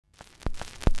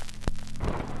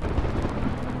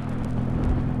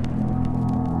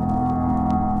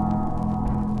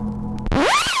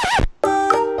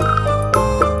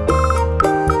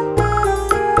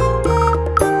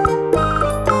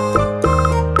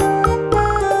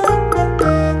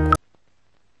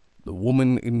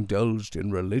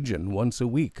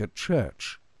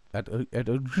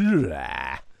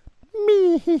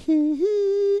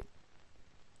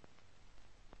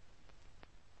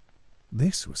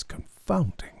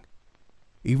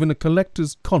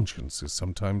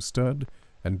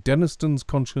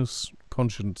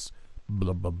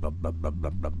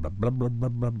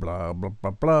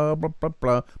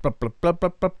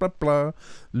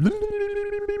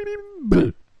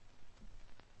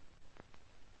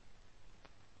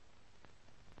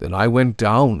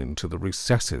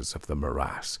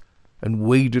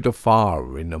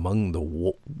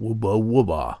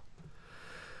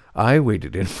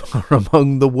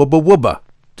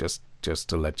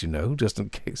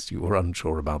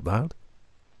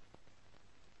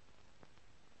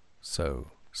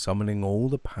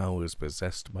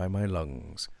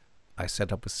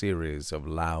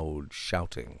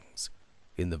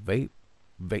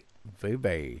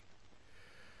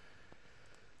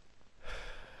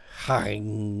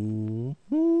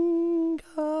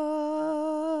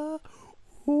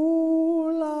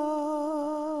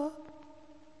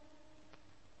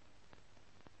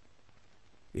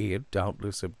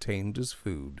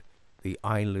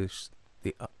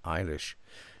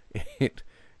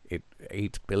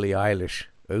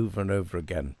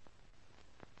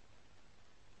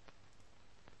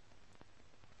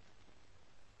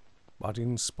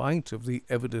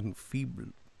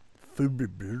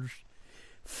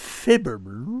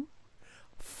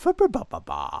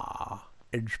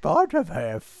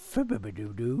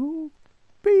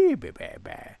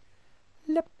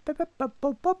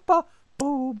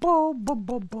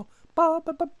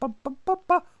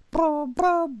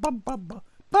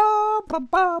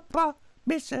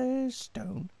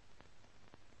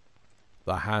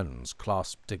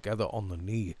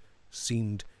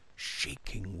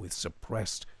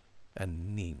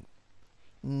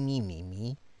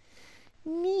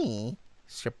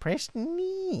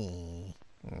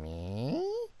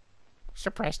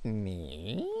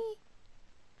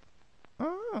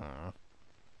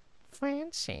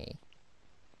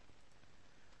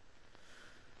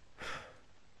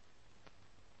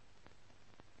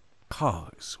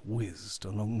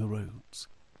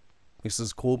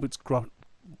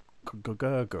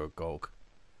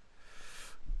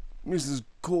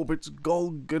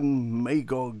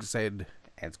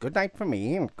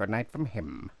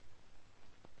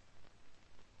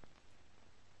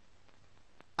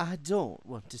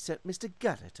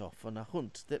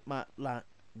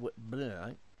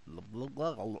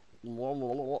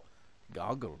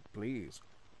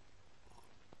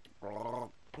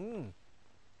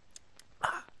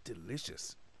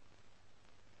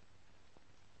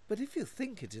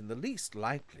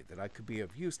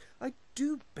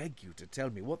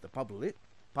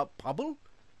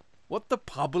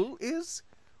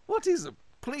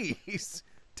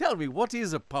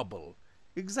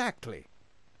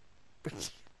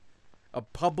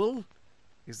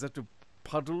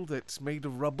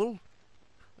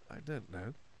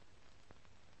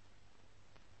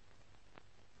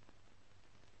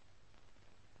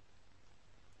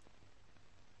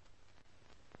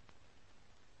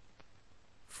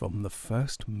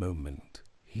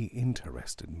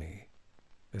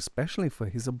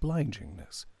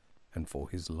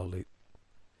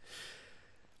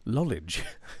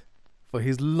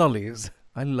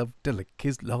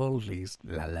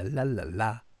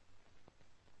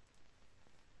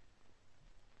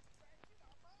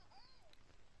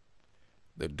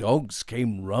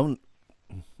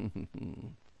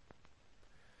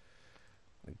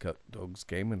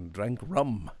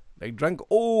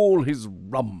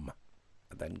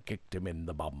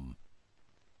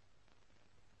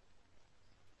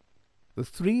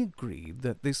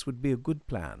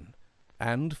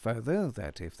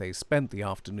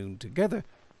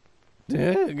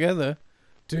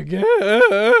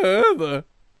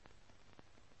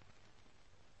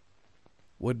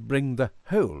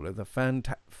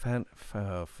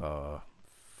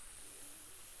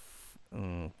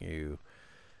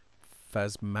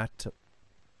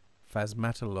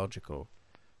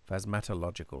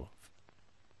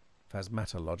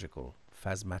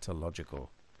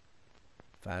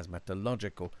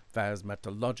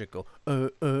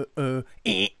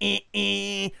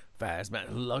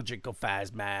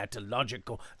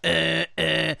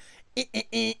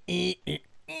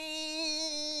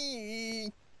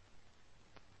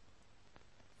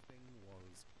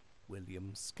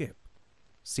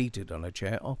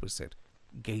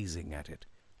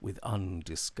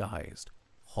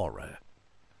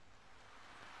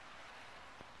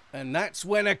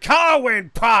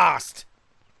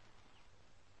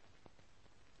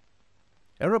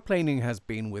Aeroplaning has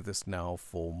been with us now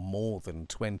for more than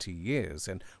 20 years,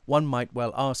 and one might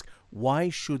well ask, why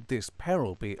should this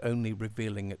peril be only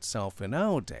revealing itself in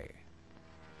our day?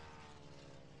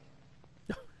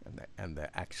 And there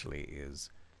actually is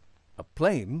a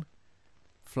plane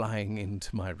flying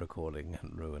into my recording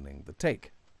and ruining the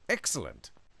take.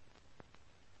 Excellent!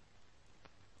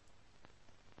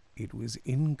 It was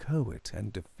inchoate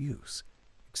and diffuse,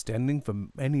 extending for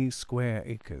many square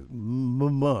acres.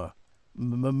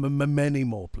 Many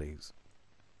more, please.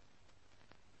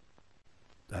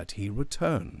 That he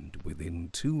returned within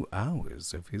 2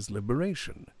 hours of his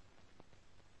liberation.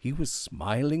 He was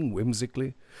smiling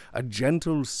whimsically, a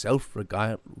gentle self-Lady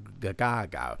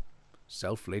Gaga.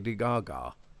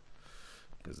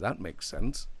 Does that make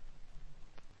sense?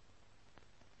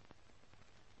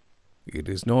 It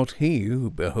is not he who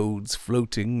beholds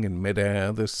floating in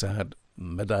mid-air the sad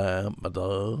floating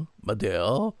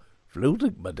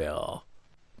mid-air.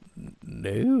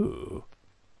 No.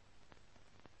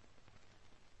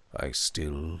 I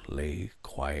still lay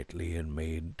quietly and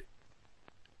made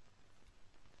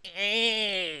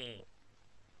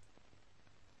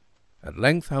At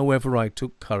length, however, I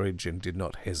took courage and did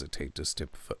not hesitate to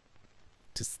steep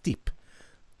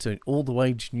all the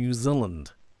way to New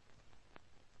Zealand.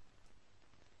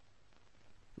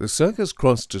 The circus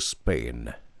crossed to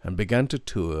Spain and began to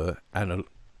tour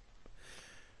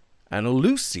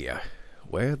Andalusia.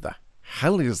 Where the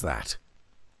hell is that?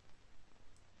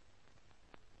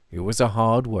 He was a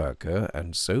hard worker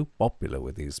and so popular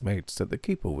with his mates that the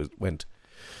keeper went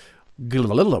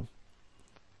Glililum.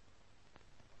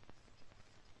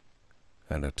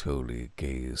 Anatoly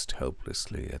gazed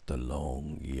helplessly at the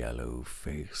long yellow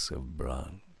face of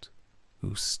Brandt,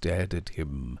 who stared at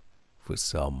him for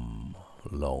some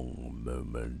long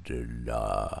moment. Ding,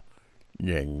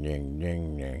 ding,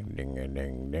 ding, ding, ding,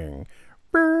 ding, ding.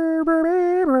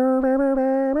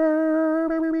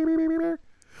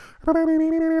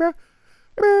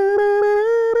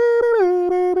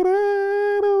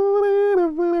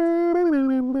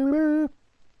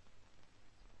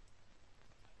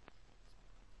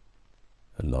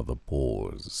 Another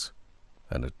pause,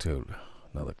 and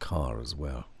another car as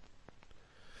well.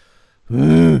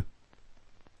 He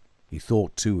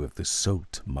thought, too, of the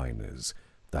salt miners,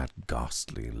 that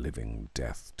ghastly living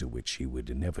death to which he would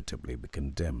inevitably be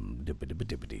condemned.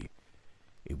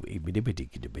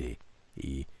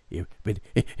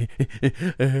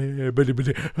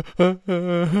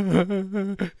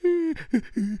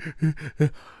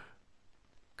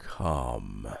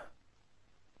 Calm.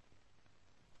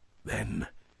 Then,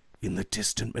 in the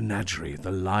distant menagerie,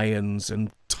 the lions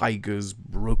and tigers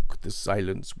broke the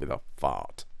silence with a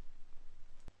fart.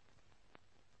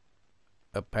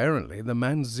 Apparently, the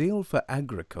man's zeal for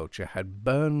agriculture had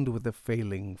burned with a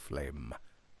failing flame,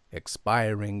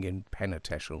 expiring in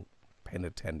penitential.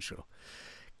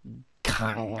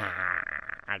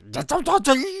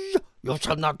 You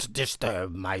shall not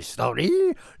disturb my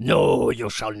story. No,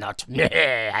 you shall not.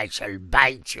 I shall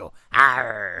bite you.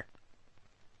 Arr!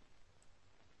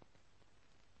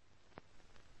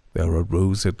 There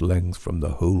arose at length from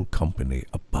the whole company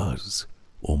a buzz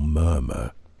or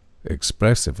murmur,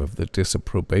 expressive of the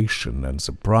disapprobation and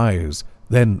surprise.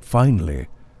 Then, finally,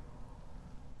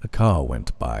 a car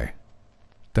went by.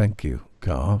 Thank you,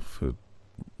 car, for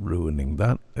ruining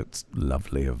that. It's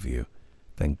lovely of you.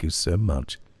 Thank you so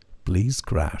much. Please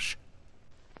crash.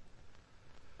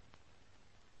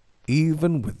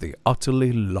 Even with the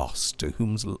utterly lost to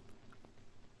whom's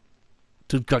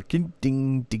ding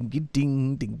ding ding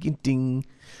ding ding ding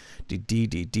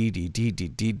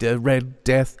the Red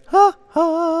Death, ha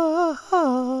ha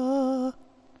ha.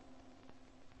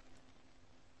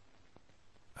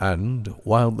 And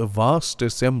while the vast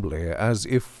assembly, as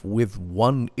if with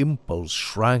one impulse,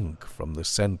 shrank from the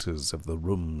centres of the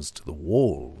rooms to the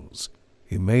walls,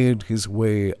 he made his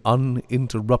way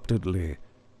uninterruptedly,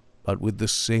 but with the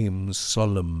same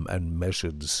solemn and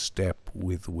measured step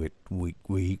with which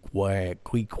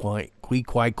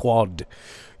quad.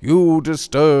 You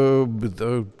disturb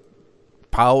the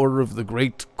power of the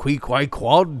great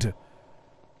quad.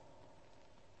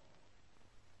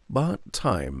 But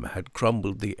time had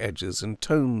crumbled the edges and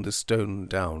toned the stone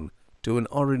down to an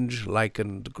orange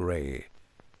lichened grey,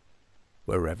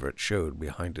 wherever it showed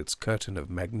behind its curtain of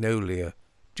magnolia,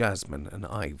 jasmine, and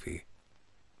ivy.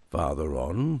 Farther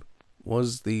on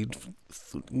was the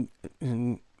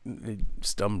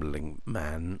stumbling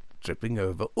man tripping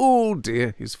over. Oh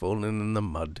dear, he's fallen in the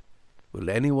mud. Will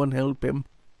anyone help him?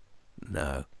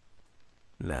 No,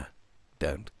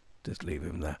 don't. Just leave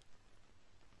him there.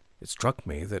 It struck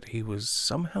me that he was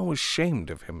somehow ashamed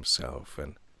of himself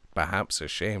and perhaps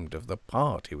ashamed of the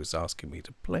part he was asking me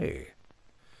to play.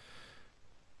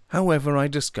 However, I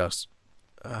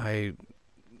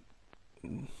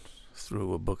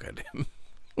threw a book at him.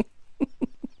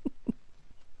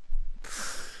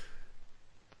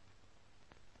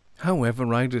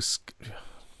 However, I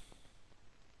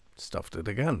stuffed it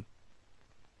again.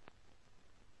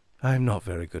 I'm not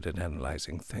very good at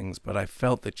analyzing things, but I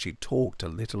felt that she talked a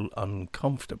little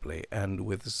uncomfortably, and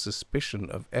with a suspicion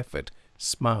of effort,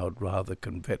 smiled rather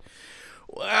convinced.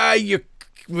 "Why, you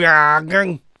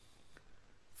vertagen?"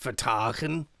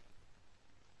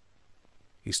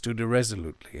 He stood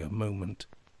irresolutely a moment,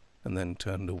 and then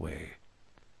turned away.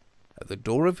 At the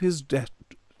door of his Death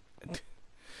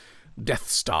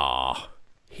Star,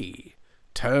 he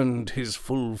turned his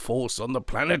full force on the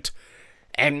planet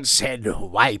and said,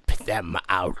 "Wipe them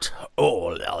out,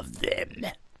 all of them.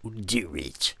 Do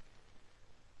it."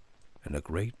 And a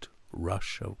great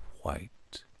rush of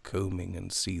white, combing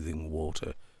and seething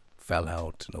water fell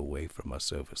out and away from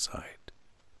us overside.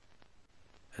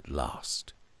 At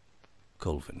last,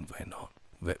 Colvin went on.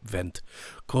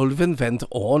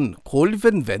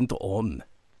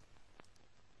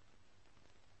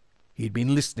 He'd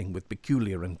been listening with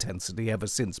peculiar intensity ever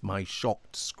since my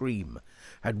shocked scream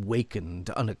had wakened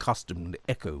unaccustomed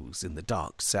echoes in the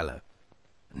dark cellar.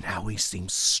 Now he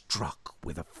seemed struck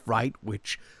with a fright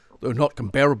which, though not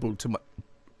comparable to my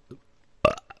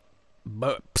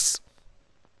burps.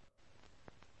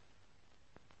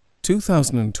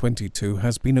 2022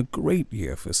 has been a great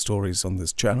year for stories on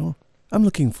this channel. I'm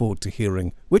looking forward to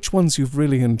hearing which ones you've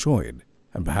really enjoyed,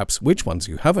 and perhaps which ones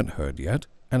you haven't heard yet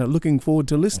and are looking forward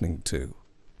to listening to.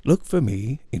 Look for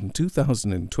me in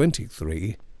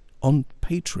 2023 on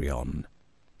Patreon.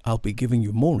 I'll be giving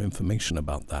you more information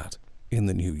about that in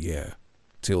the new year.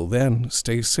 Till then,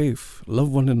 stay safe, love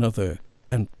one another,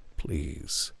 and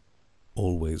please,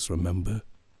 always remember,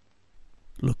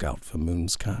 look out for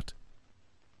Moon's cat.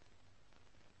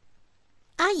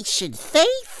 I should say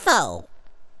so.